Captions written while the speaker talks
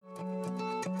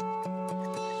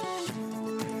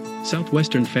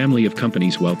Southwestern family of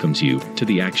companies welcomes you to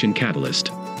the Action Catalyst.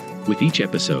 With each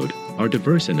episode, our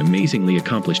diverse and amazingly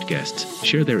accomplished guests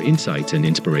share their insights and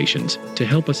inspirations to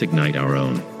help us ignite our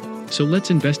own. So let's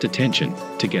invest attention,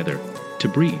 together, to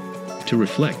breathe, to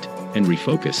reflect, and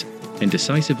refocus, and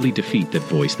decisively defeat that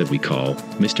voice that we call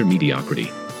Mr. Mediocrity.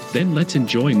 Then let's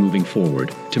enjoy moving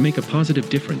forward to make a positive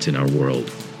difference in our world.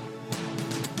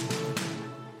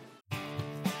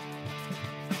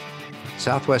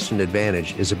 Southwestern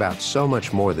Advantage is about so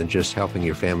much more than just helping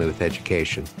your family with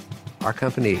education. Our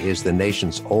company is the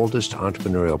nation's oldest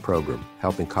entrepreneurial program,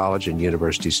 helping college and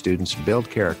university students build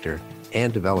character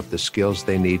and develop the skills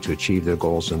they need to achieve their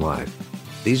goals in life.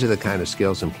 These are the kind of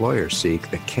skills employers seek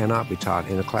that cannot be taught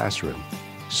in a classroom.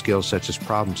 Skills such as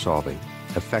problem solving,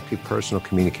 effective personal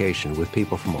communication with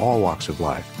people from all walks of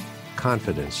life,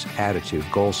 confidence, attitude,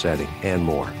 goal setting, and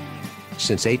more.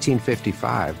 Since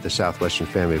 1855, the Southwestern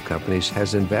family of companies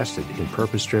has invested in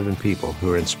purpose-driven people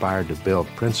who are inspired to build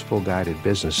principle-guided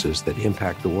businesses that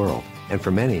impact the world. And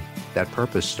for many, that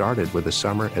purpose started with a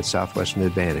summer at Southwestern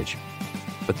Advantage.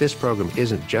 But this program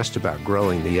isn't just about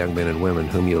growing the young men and women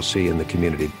whom you'll see in the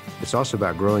community. It's also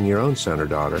about growing your own son or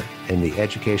daughter, and the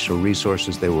educational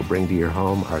resources they will bring to your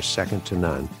home are second to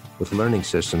none, with learning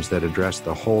systems that address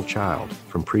the whole child,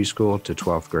 from preschool to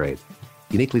 12th grade.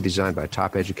 Uniquely designed by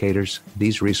top educators,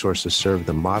 these resources serve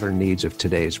the modern needs of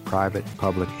today's private,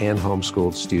 public, and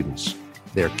homeschooled students.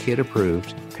 They're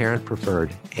kid-approved,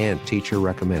 parent-preferred, and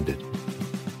teacher-recommended.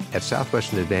 At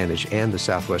Southwestern Advantage and the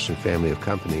Southwestern family of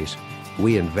companies,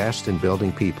 we invest in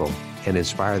building people and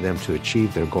inspire them to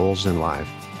achieve their goals in life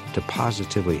to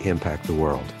positively impact the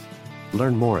world.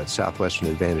 Learn more at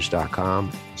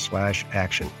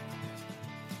southwesternadvantage.com/action.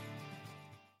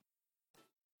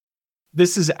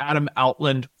 This is Adam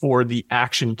Outland for the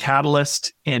Action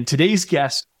Catalyst, and today's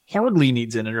guest hardly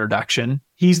needs an introduction.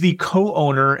 He's the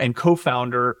co-owner and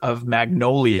co-founder of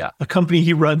Magnolia, a company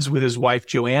he runs with his wife,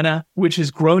 Joanna, which has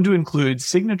grown to include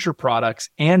signature products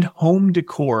and home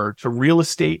decor to real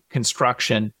estate,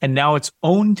 construction, and now its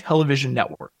own television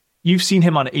network. You've seen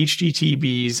him on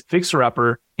HGTV's Fixer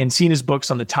Upper and seen his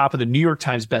books on the top of the New York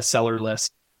Times bestseller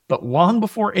list. But long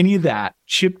before any of that,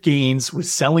 Chip Gaines was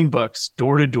selling books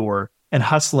door to door and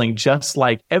hustling just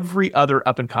like every other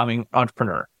up-and-coming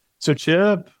entrepreneur. So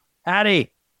Chip,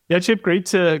 howdy. Yeah, Chip, great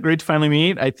to finally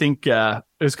meet. I think it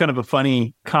was kind of a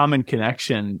funny common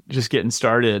connection just getting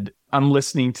started. I'm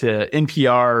listening to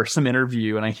NPR, some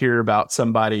interview, and I hear about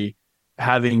somebody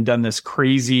having done this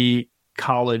crazy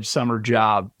college summer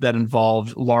job that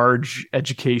involved large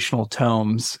educational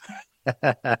tomes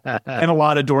and a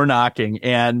lot of door knocking.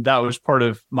 And that was part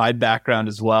of my background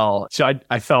as well. So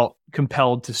I felt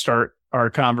compelled to start our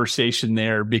conversation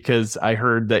there because I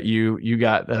heard that you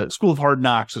got School of Hard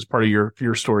Knocks as part of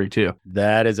your story too.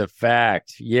 That is a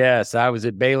fact. Yes, I was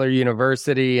at Baylor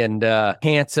University, and a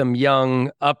handsome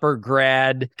young upper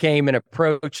grad came and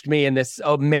approached me in this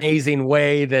amazing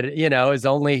way that, is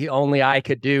only I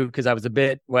could do, because I was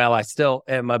I still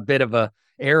am a bit of a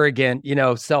arrogant,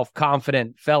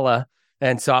 self-confident fella.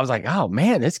 And so I was like, oh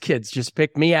man, this kid's just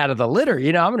picked me out of the litter.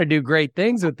 I'm going to do great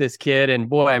things with this kid. And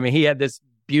boy, he had this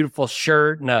beautiful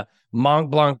shirt and a Mont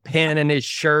Blanc pen in his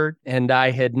shirt. And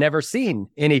I had never seen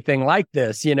anything like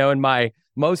this, and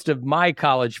most of my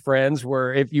college friends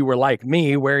were, if you were like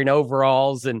me, wearing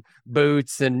overalls and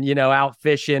boots and, out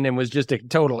fishing, and was just a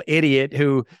total idiot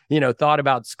who, thought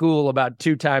about school about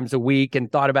 2 times a week and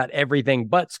thought about everything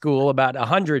but school about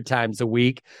 100 times a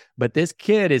week. But this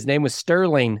kid, his name was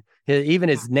Sterling. Even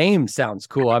his name sounds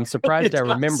cool. I'm surprised I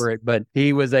remember it, but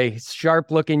he was a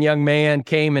sharp-looking young man,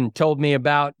 came and told me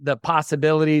about the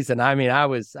possibilities. And I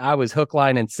was hook,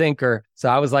 line, and sinker. So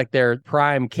I was like their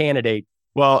prime candidate.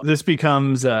 Well, this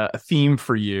becomes a theme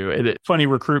for you. Funny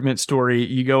recruitment story.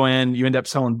 You go in, you end up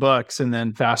selling books, and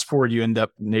then fast forward, you end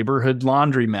up neighborhood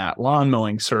laundromat, lawn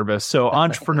mowing service. So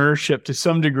entrepreneurship to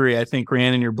some degree, I think,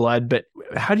 ran in your blood. But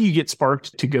how do you get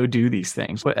sparked to go do these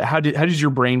things? How does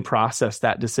your brain process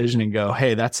that decision and go,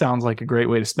 hey, that sounds like a great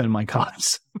way to spend my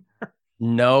college?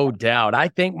 No doubt. I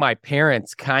think my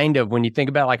parents when you think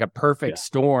about like a perfect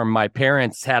storm, my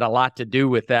parents had a lot to do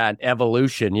with that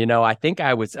evolution. I think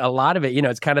a lot of it,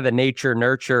 it's kind of the nature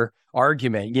nurture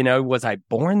argument. Was I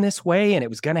born this way and it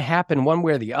was going to happen one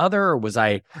way or the other, or was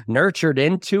I nurtured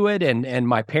into it? And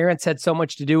my parents had so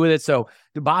much to do with it. So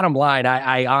the bottom line,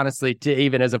 I honestly,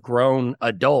 even as a grown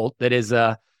adult that is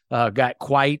got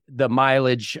quite the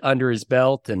mileage under his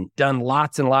belt and done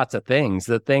lots and lots of things,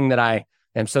 the thing that I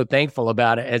am so thankful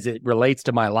about it as it relates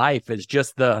to my life, is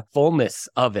just the fullness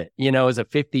of it. As a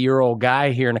 50-year-old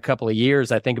guy here in a couple of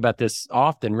years, I think about this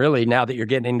often, really, now that you're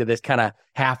getting into this kind of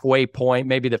halfway point,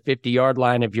 maybe the 50-yard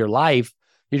line of your life.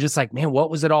 You're just like, man, what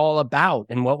was it all about?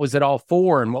 And what was it all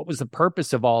for? And what was the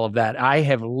purpose of all of that? I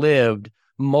have lived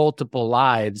multiple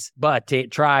lives, but to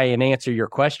try and answer your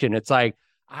question, it's like,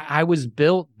 I was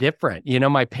built different.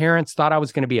 My parents thought I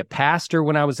was going to be a pastor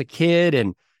when I was a kid.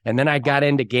 And then I got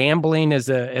into gambling as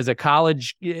a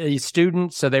college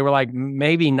student. So they were like,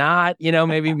 maybe not,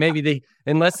 maybe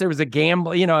unless there was a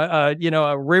gamble, a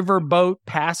riverboat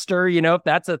pastor, if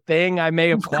that's a thing, I may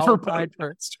have qualified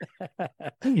for.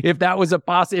 If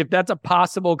that's a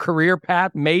possible career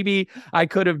path, maybe I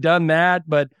could have done that.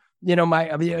 But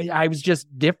I was just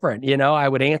different. I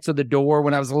would answer the door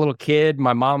when I was a little kid.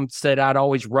 My mom said I'd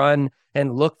always run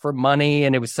and look for money,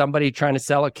 and it was somebody trying to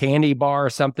sell a candy bar or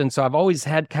something. So I've always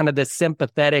had kind of this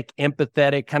sympathetic,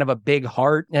 empathetic, kind of a big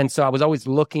heart. And so I was always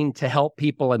looking to help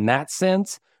people in that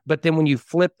sense. But then when you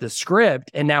flip the script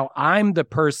and now I'm the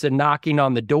person knocking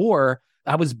on the door,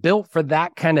 I was built for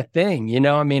that kind of thing.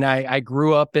 I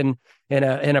grew up in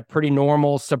a pretty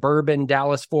normal suburban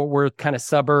Dallas-Fort Worth kind of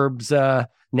suburbs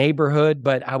neighborhood,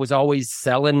 but I was always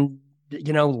selling,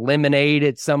 lemonade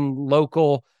at some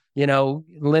local,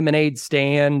 lemonade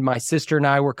stand. My sister and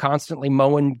I were constantly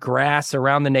mowing grass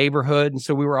around the neighborhood. And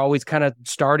so we were always kind of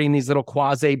starting these little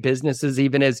quasi businesses,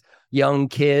 even as young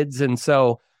kids. And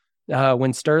so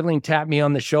when Sterling tapped me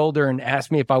on the shoulder and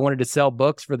asked me if I wanted to sell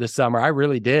books for the summer, I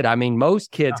really did. I mean,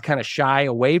 most kids kind of shy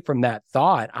away from that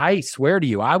thought. I swear to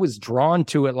you, I was drawn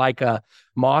to it like a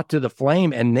moth to the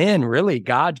flame. And then really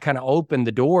God kind of opened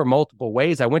the door multiple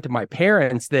ways. I went to my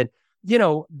parents that,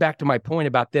 back to my point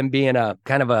about them being a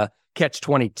kind of a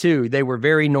catch-22, they were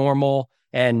very normal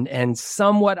and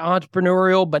somewhat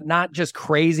entrepreneurial, but not just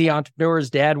crazy entrepreneurs.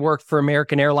 Dad worked for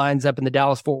American Airlines up in the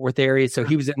Dallas-Fort Worth area, so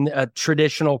he was in a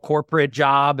traditional corporate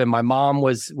job, and my mom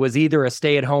was either a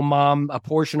stay-at-home mom a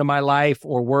portion of my life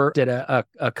or worked at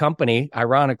a company.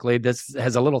 Ironically, this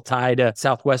has a little tie to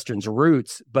Southwestern's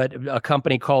roots, but a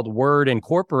company called Word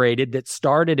Incorporated that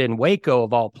started in Waco,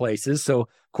 of all places. So,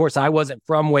 of course, I wasn't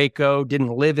from Waco,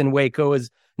 didn't live in Waco,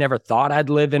 never thought I'd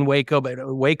live in Waco, but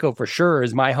Waco for sure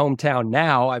is my hometown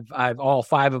now. I've all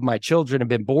 5 of my children have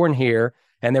been born here.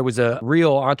 And there was a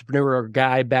real entrepreneur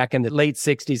guy back in the late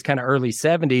 60s, kind of early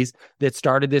 70s that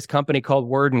started this company called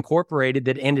Word Incorporated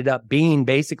that ended up being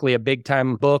basically a big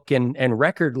time book and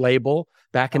record label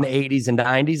back in the 80s and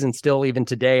 90s. And still even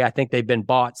today, I think they've been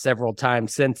bought several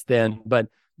times since then. But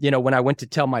when I went to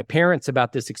tell my parents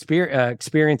about this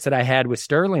experience that I had with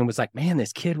Sterling, was like, man,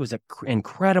 this kid was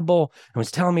incredible and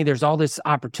was telling me there's all this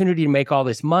opportunity to make all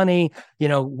this money.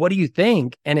 What do you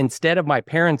think? And instead of my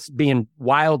parents being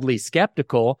wildly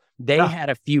skeptical, they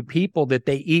had a few people that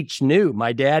they each knew.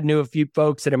 My dad knew a few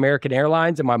folks at American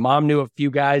Airlines, and my mom knew a few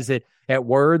guys at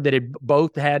Word that had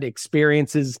both had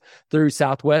experiences through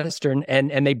Southwestern,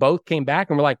 and they both came back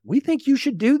and were like, we think you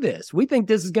should do this. We think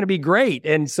this is going to be great.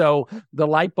 And so the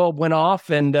light bulb went off,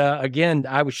 and again,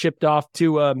 I was shipped off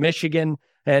to Michigan,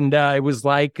 and it was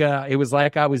like I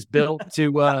was built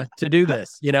to do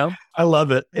this. I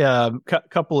love it.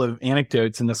 Couple of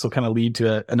anecdotes, and this will kind of lead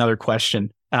to another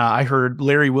question. I heard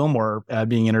Larry Wilmore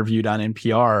being interviewed on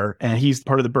NPR, and he's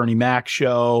part of the Bernie Mac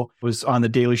show, was on the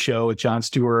Daily Show with Jon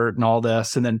Stewart and all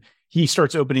this. And then he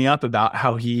starts opening up about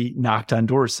how he knocked on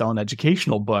doors selling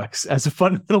educational books as a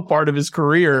fundamental part of his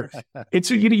career. And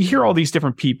so you hear all these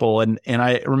different people. And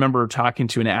I remember talking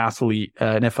to an athlete,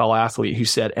 an NFL athlete, who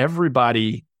said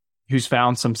everybody who's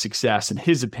found some success, in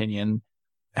his opinion,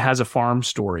 has a farm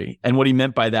story. And what he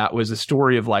meant by that was a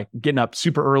story of like getting up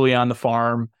super early on the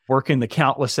farm, working the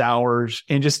countless hours,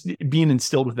 and just being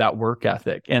instilled with that work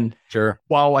ethic. And sure,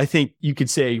 while I think you could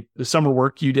say the summer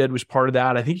work you did was part of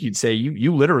that, I think you'd say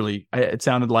you literally, it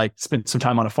sounded like, spent some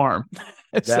time on a farm.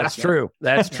 That's true.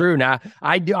 That's true. Now,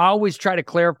 I always try to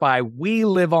clarify, we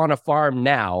live on a farm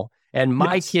now. And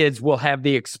my kids will have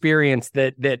the experience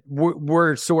that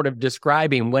we're sort of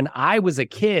describing. When I was a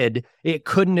kid, it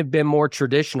couldn't have been more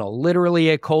traditional. Literally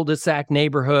a cul-de-sac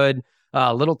neighborhood,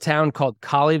 a little town called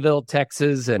Colleyville,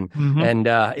 Texas, and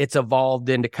it's evolved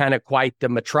into kind of quite the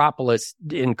metropolis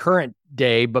in current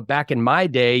day. But back in my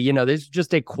day, there's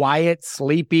just a quiet,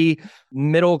 sleepy,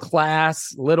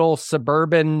 middle-class little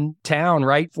suburban town,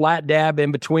 right? Flat dab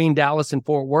in between Dallas and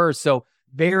Fort Worth. So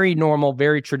very normal,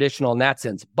 very traditional in that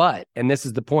sense. But, and this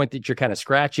is the point that you're kind of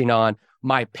scratching on,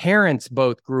 my parents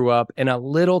both grew up in a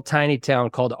little tiny town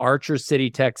called Archer City,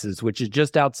 Texas, which is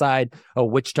just outside of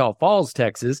Wichita Falls,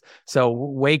 Texas. So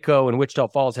Waco and Wichita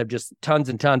Falls have just tons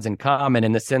and tons in common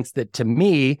in the sense that, to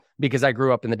me, because I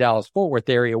grew up in the Dallas-Fort Worth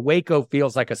area, Waco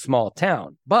feels like a small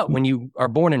town. But when you are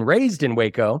born and raised in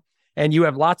Waco, and you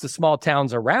have lots of small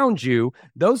towns around you,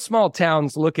 those small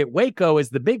towns look at Waco as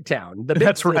the big town, the big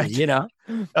That's city, right. you know?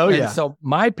 Oh, And yeah. so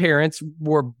my parents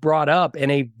were brought up in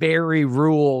a very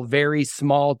rural, very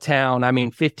small town. I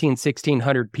mean,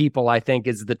 1,600 people, I think,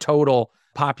 is the total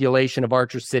population of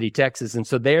Archer City, Texas. And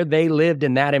so there they lived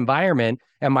in that environment.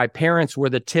 And my parents were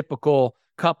the typical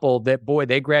couple that, boy,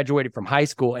 they graduated from high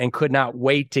school and could not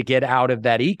wait to get out of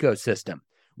that ecosystem.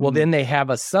 Well, then they have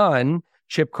a son,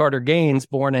 Chip Carter Gaines,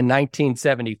 born in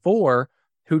 1974,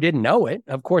 who didn't know it.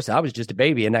 Of course, I was just a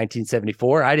baby in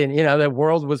 1974. I didn't, the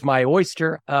world was my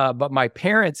oyster. But my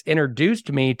parents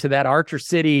introduced me to that Archer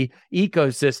City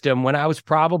ecosystem when I was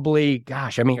probably,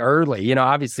 early.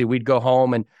 Obviously we'd go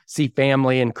home and see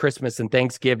family and Christmas and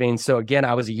Thanksgiving. So again,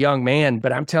 I was a young man,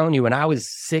 but I'm telling you, when I was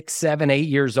 6, 7, 8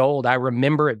 years old, I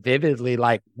remember it vividly,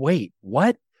 like, wait,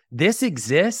 what? This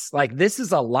exists? Like, this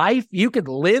is a life? You could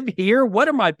live here? What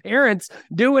are my parents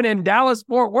doing in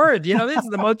Dallas-Fort Worth? This is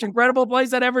the most incredible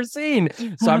place I'd ever seen.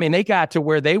 So, they got to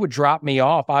where they would drop me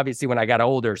off, obviously, when I got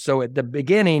older. So at the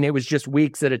beginning, it was just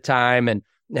weeks at a time and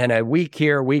a week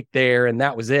here, a week there, and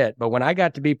that was it. But when I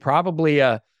got to be probably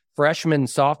a freshman,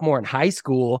 sophomore in high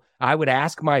school, I would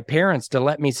ask my parents to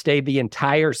let me stay the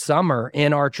entire summer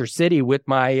in Archer City with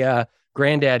my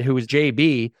granddad, who was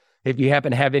JB. If you happen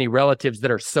to have any relatives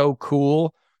that are so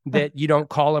cool that you don't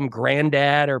call him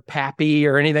granddad or pappy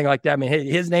or anything like that.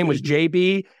 His name was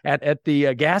JB at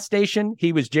the gas station.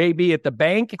 He was JB at the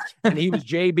bank, and he was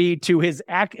JB to his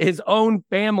own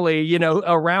family,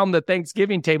 around the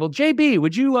Thanksgiving table. JB,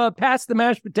 would you pass the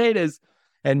mashed potatoes?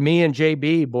 And me and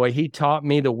JB, boy, he taught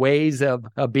me the ways of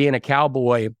being a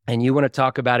cowboy. And you want to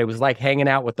talk about, it was like hanging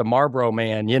out with the Marlboro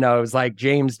Man. It was like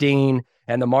James Dean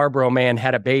and the Marlboro Man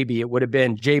had a baby. It would have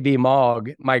been JB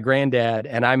Mogg, my granddad.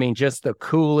 And just the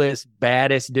coolest,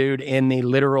 baddest dude in the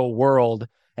literal world.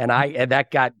 And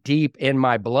that got deep in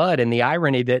my blood. And the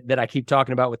irony that I keep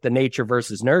talking about with the nature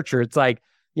versus nurture, it's like,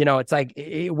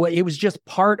 it was just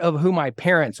part of who my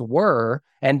parents were.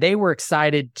 And they were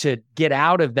excited to get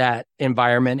out of that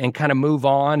environment and kind of move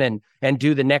on and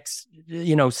do the next,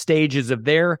 stages of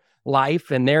their life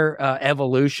and their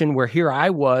evolution, where here I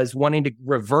was wanting to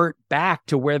revert back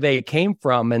to where they came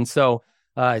from. And so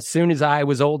as soon as I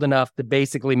was old enough to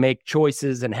basically make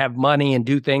choices and have money and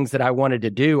do things that I wanted to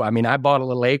do, I bought a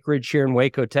little acreage here in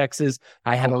Waco, Texas.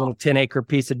 I had a little 10-acre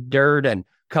piece of dirt and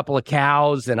a couple of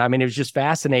cows. And it was just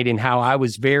fascinating how I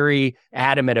was very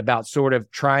adamant about sort of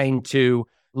trying to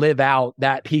live out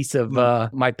that piece of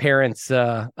my parents'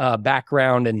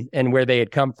 background and where they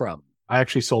had come from. I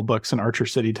actually sold books in Archer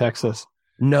City, Texas.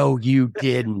 No, you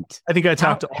didn't. I think I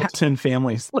talked to all 10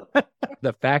 families.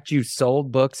 The fact you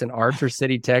sold books in Archer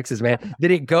City, Texas, man,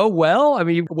 did it go well?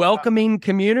 Welcoming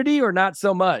community or not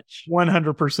so much?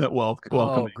 100% welcome.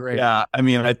 Oh, great. Yeah.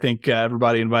 I think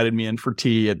everybody invited me in for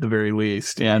tea at the very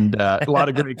least. And a lot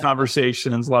of great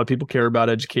conversations. A lot of people care about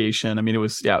education. It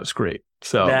was great.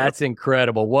 So that's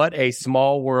incredible. What a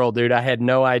small world, dude. I had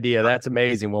no idea. That's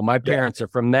amazing. Well, my parents are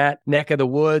from that neck of the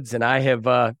woods, and I have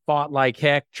fought like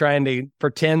heck trying to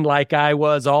pretend like I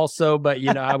was also, but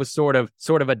I was sort of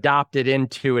adopted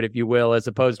into it, if you will, as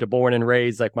opposed to born and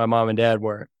raised like my mom and dad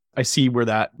were. I see where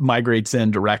that migrates in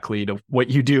directly to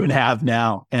what you do and have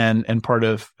now, and part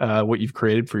of what you've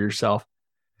created for yourself.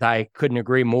 I couldn't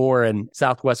agree more. And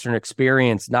Southwestern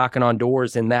experience, knocking on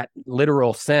doors in that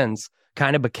literal sense,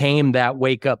 kind of became that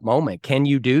wake up moment. Can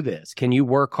you do this? Can you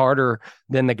work harder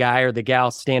than the guy or the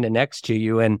gal standing next to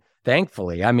you? And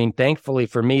thankfully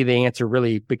for me, the answer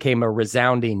really became a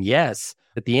resounding yes.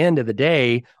 At the end of the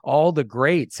day, all the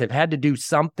greats have had to do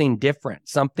something different,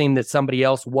 something that somebody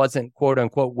else wasn't, quote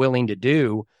unquote, willing to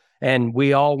do. And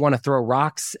we all want to throw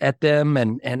rocks at them.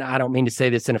 And I don't mean to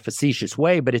say this in a facetious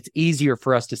way, but it's easier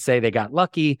for us to say they got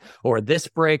lucky or this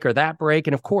break or that break.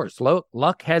 And of course,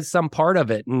 luck has some part of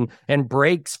it, and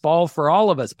breaks fall for all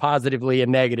of us positively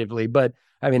and negatively. But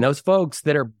those folks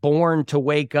that are born to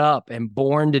wake up and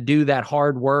born to do that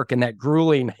hard work and that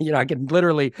grueling, I can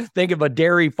literally think of a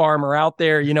dairy farmer out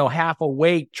there, half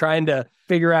awake trying to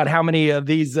figure out how many of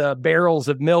these barrels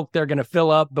of milk they're going to fill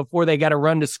up before they got to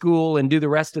run to school and do the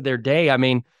rest of their day.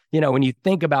 When you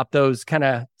think about those kind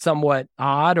of somewhat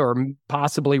odd or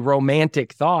possibly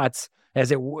romantic thoughts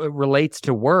as it relates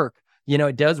to work,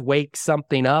 it does wake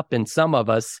something up in some of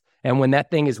us. And when that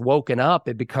thing is woken up,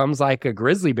 it becomes like a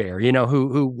grizzly bear,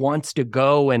 who wants to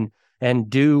go and and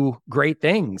do great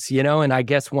things, and I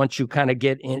guess once you kind of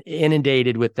get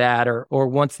inundated with that, or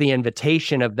once the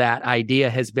invitation of that idea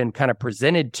has been kind of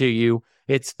presented to you,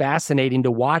 it's fascinating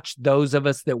to watch those of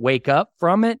us that wake up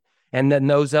from it, and then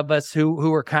those of us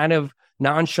who are kind of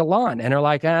nonchalant and are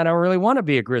like, I don't really want to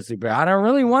be a grizzly bear. I don't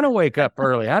really want to wake up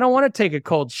early. I don't want to take a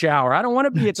cold shower. I don't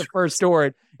want to be at the first store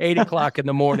at 8 o'clock in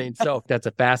the morning. So that's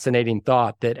a fascinating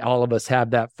thought, that all of us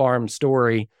have that farm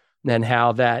story and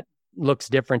how that looks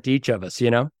different to each of us,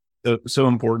 So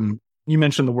important. You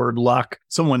mentioned the word luck.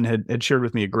 Someone had shared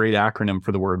with me a great acronym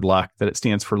for the word luck, that it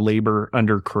stands for labor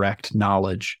under correct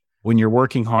knowledge. When you're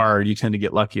working hard, you tend to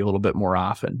get lucky a little bit more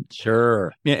often.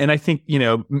 Sure. Yeah, and I think,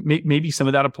 maybe some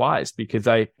of that applies, because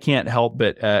I can't help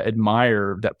but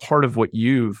admire that part of what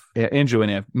you've, and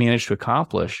Joanna, have managed to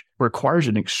accomplish requires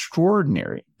an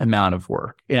extraordinary amount of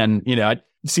work. And,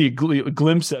 I see a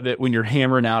glimpse of it when you're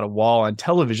hammering out a wall on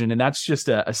television, and that's just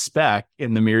a speck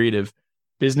in the myriad of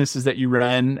businesses that you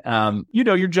run.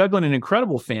 You're juggling an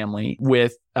incredible family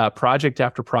with project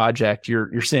after project.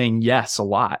 You're saying yes a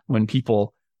lot when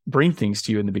people bring things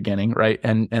to you in the beginning, right?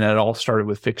 And it all started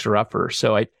with Fixer Upper.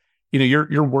 So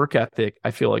your work ethic,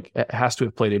 I feel like it has to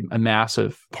have played a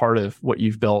massive part of what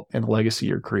you've built and the legacy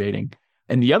you're creating.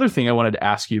 And the other thing I wanted to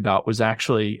ask you about was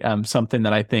actually something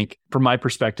that I think, from my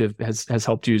perspective, has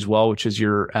helped you as well, which is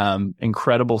your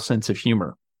incredible sense of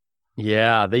humor.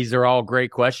 Yeah, these are all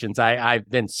great questions. I've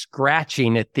been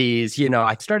scratching at these.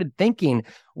 I started thinking,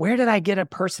 where did I get a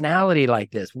personality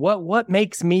like this? What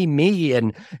makes me me?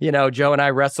 And, Joe and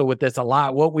I wrestle with this a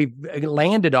lot. What we've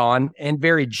landed on, and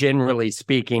very generally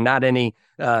speaking, not any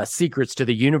secrets to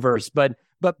the universe, but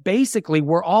basically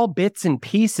we're all bits and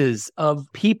pieces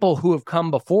of people who have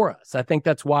come before us. I think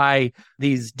that's why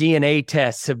these DNA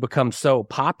tests have become so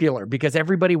popular, because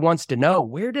everybody wants to know,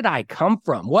 where did I come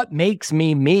from? What makes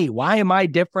me me? Why am I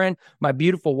different? My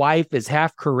beautiful wife is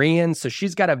half Korean, so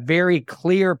she's got a very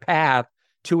clear path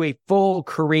to a full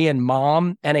Korean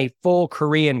mom and a full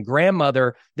Korean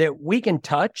grandmother that we can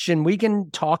touch and we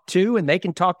can talk to, and they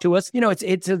can talk to us.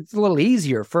 It's a little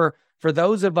easier for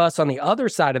those of us on the other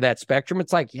side of that spectrum.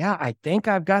 It's like, yeah, I think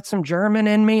I've got some German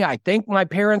in me. I think my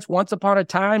parents once upon a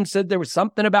time said there was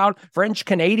something about French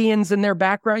Canadians in their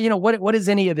background. What does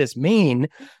any of this mean?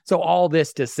 So all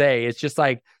this to say, it's just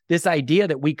like this idea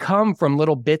that we come from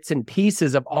little bits and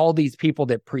pieces of all these people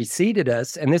that preceded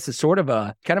us. And this is sort of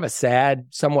a kind of a sad,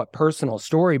 somewhat personal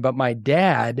story, but my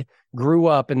dad grew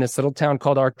up in this little town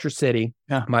called Archer City.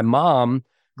 Yeah. My mom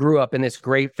grew up in this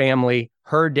great family.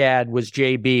 Her dad was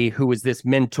JB, who was this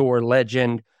mentor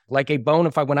legend, like a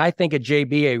bona fide. When I think of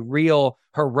JB, a real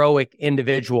heroic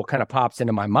individual kind of pops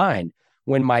into my mind.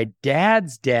 When my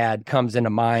dad's dad comes into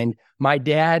mind, my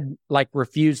dad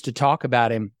refused to talk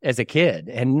about him as a kid,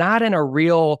 and not in a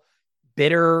real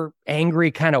bitter,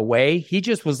 angry kind of way. He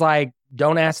just was like,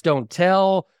 don't ask, don't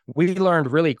tell. We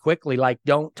learned really quickly,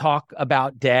 don't talk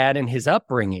about dad and his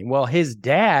upbringing. Well, his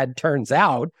dad turns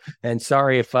out, and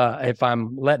sorry if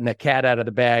I'm letting the cat out of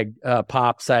the bag,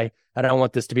 Pops, I don't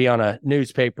want this to be on a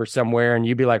newspaper somewhere and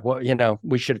you'd be like, well,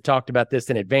 we should have talked about this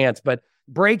in advance. But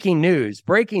breaking news,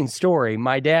 breaking story,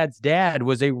 my dad's dad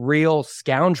was a real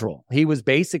scoundrel. He was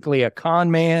basically a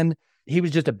con man. He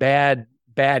was just a bad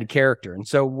character. And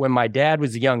so when my dad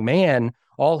was a young man,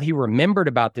 all he remembered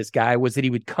about this guy was that he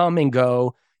would come and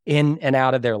go in and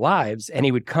out of their lives. And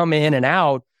he would come in and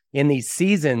out in these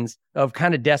seasons of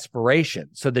kind of desperation.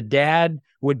 So the dad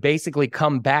would basically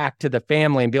come back to the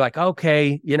family and be like,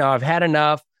 okay, I've had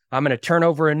enough. I'm going to turn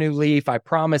over a new leaf. I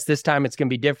promise this time it's going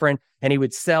to be different. And he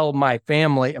would sell my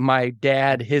family, my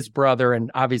dad, his brother, and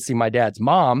obviously my dad's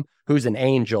mom, who's an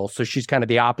angel. So she's kind of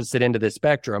the opposite end of the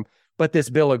spectrum. But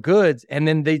this bill of goods, and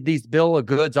then these bill of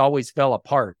goods always fell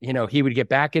apart. He would get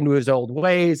back into his old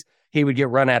ways. He would get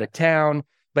run out of town.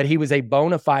 But he was a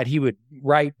bona fide, he would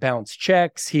write bounce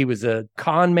checks. He was a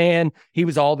con man. He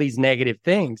was all these negative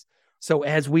things. So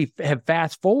as we have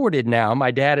fast forwarded now,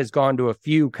 my dad has gone to a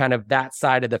few kind of that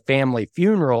side of the family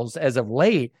funerals as of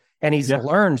late. And he's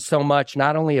learned so much,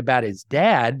 not only about his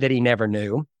dad that he never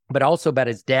knew, but also about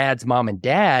his dad's mom and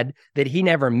dad that he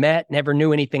never met, never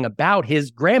knew anything about his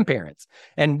grandparents.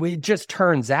 And it just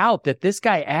turns out that this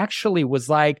guy actually was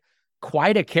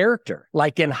quite a character.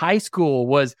 In high school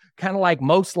was kind of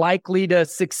most likely to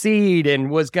succeed and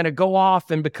was going to go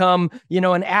off and become,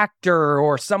 an actor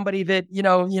or somebody that,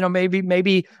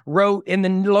 maybe wrote in the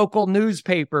local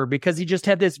newspaper because he just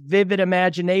had this vivid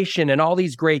imagination and all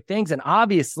these great things. And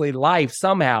obviously life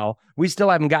somehow, we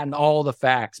still haven't gotten all the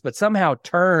facts, but somehow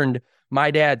turned my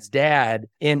dad's dad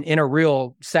in a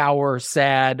real sour,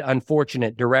 sad,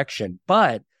 unfortunate direction.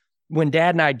 But when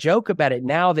Dad and I joke about it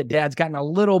now that Dad's gotten a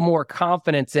little more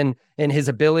confidence in his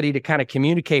ability to kind of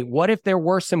communicate, what if there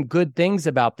were some good things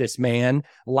about this man?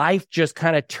 Life just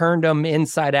kind of turned him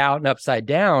inside out and upside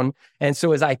down. And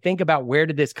so as I think about where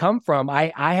did this come from,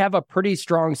 I have a pretty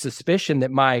strong suspicion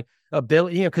that my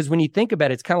ability, because when you think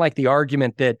about it, it's kind of like the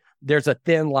argument that there's a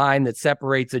thin line that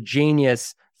separates a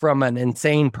genius from an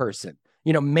insane person.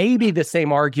 Maybe the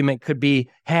same argument could be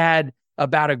had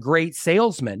about a great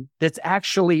salesman that's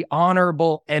actually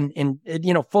honorable and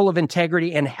full of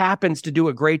integrity and happens to do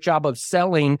a great job of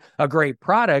selling a great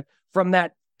product, from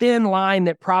that thin line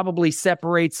that probably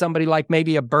separates somebody like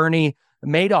maybe a Bernie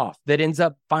Madoff that ends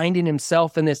up finding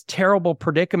himself in this terrible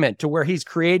predicament to where he's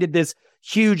created this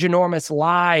huge, enormous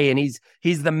lie and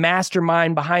he's the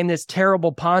mastermind behind this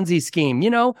terrible Ponzi scheme,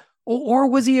 or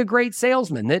was he a great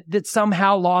salesman that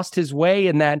somehow lost his way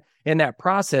in that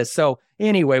process? So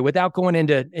anyway, without going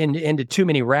into too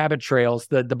many rabbit trails,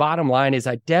 the bottom line is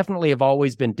I definitely have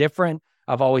always been different.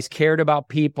 I've always cared about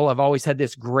people. I've always had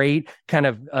this great kind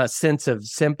of sense of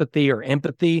sympathy or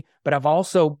empathy, but I've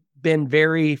also been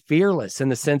very fearless in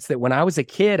the sense that when I was a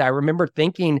kid, I remember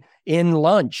thinking in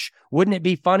lunch, wouldn't it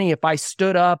be funny if I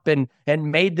stood up and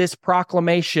made this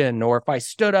proclamation, or if I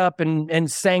stood up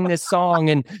and sang this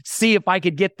song and see if I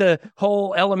could get the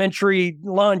whole elementary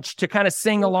lunch to kind of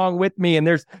sing along with me. And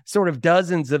there's sort of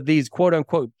dozens of these quote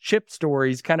unquote chip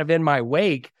stories kind of in my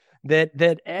wake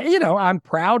that I'm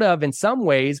proud of in some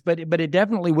ways, but it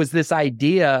definitely was this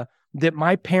idea that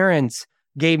my parents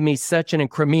gave me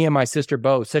me and my sister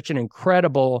both, such an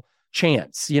incredible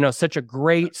chance, such a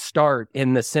great start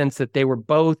in the sense that they were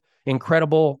both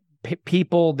incredible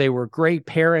people. They were great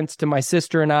parents to my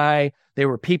sister and I. They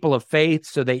were people of faith.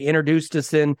 So they introduced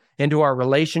us into our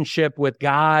relationship with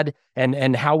God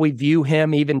and how we view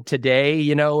him even today,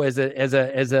 as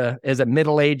a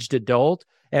middle-aged adult.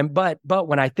 But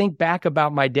when I think back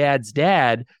about my dad's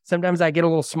dad, sometimes I get a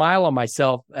little smile on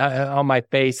my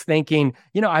face thinking,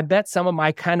 I bet some of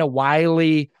my kind of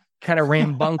wily, kind of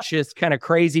rambunctious, kind of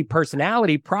crazy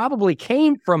personality probably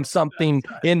came from something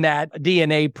in that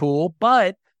DNA pool.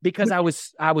 But because I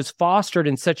was fostered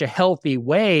in such a healthy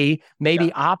way,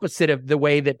 maybe opposite of the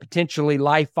way that potentially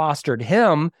life fostered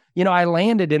him, I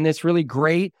landed in this really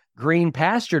great green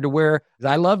pasture to where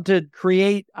I love to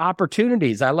create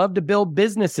opportunities. I love to build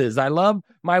businesses. I love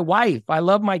my wife. I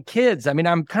love my kids. I mean,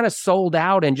 I'm kind of sold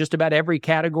out in just about every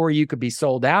category you could be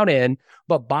sold out in.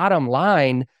 But bottom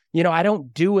line, I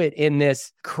don't do it in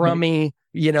this crummy,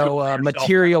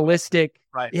 materialistic,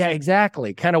 right? Yeah,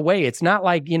 exactly, kind of way. It's not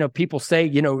like, people say,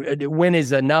 when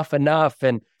is enough?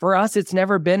 And for us, it's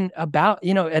never been about,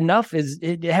 enough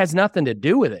it has nothing to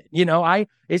do with it.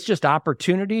 It's just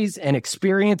opportunities and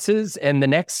experiences and the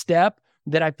next step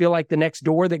that I feel like the next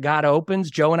door that God opens,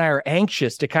 Joe and I are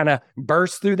anxious to kind of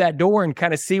burst through that door and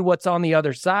kind of see what's on the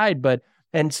other side. But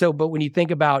when you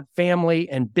think about family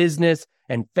and business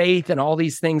and faith and all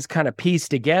these things kind of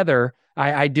pieced together,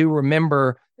 I do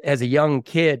remember as a young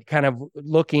kid kind of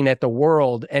looking at the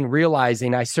world and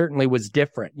realizing I certainly was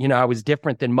different. I was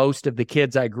different than most of the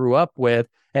kids I grew up with,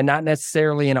 and not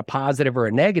necessarily in a positive or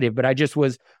a negative, but I just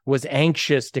was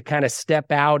anxious to kind of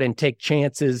step out and take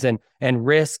chances and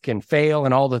risk and fail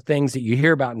and all the things that you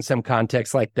hear about in some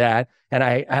contexts like that. And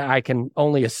I can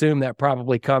only assume that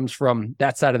probably comes from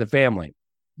that side of the family.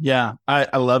 Yeah,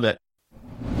 I love it.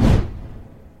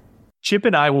 Chip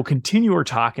and I will continue our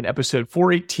talk in episode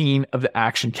 418 of the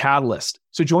Action Catalyst.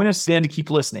 So join us then to keep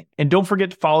listening. And don't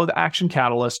forget to follow the Action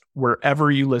Catalyst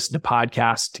wherever you listen to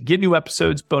podcasts to get new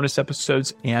episodes, bonus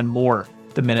episodes, and more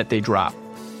the minute they drop.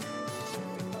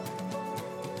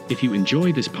 If you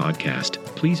enjoy this podcast,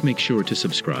 please make sure to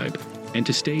subscribe. And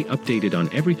to stay updated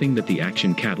on everything that the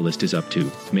Action Catalyst is up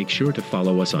to, make sure to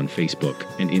follow us on Facebook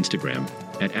and Instagram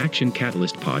at Action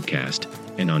Catalyst Podcast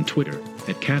and on Twitter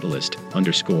at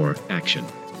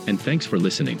Catalyst_Action. And thanks for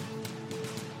listening.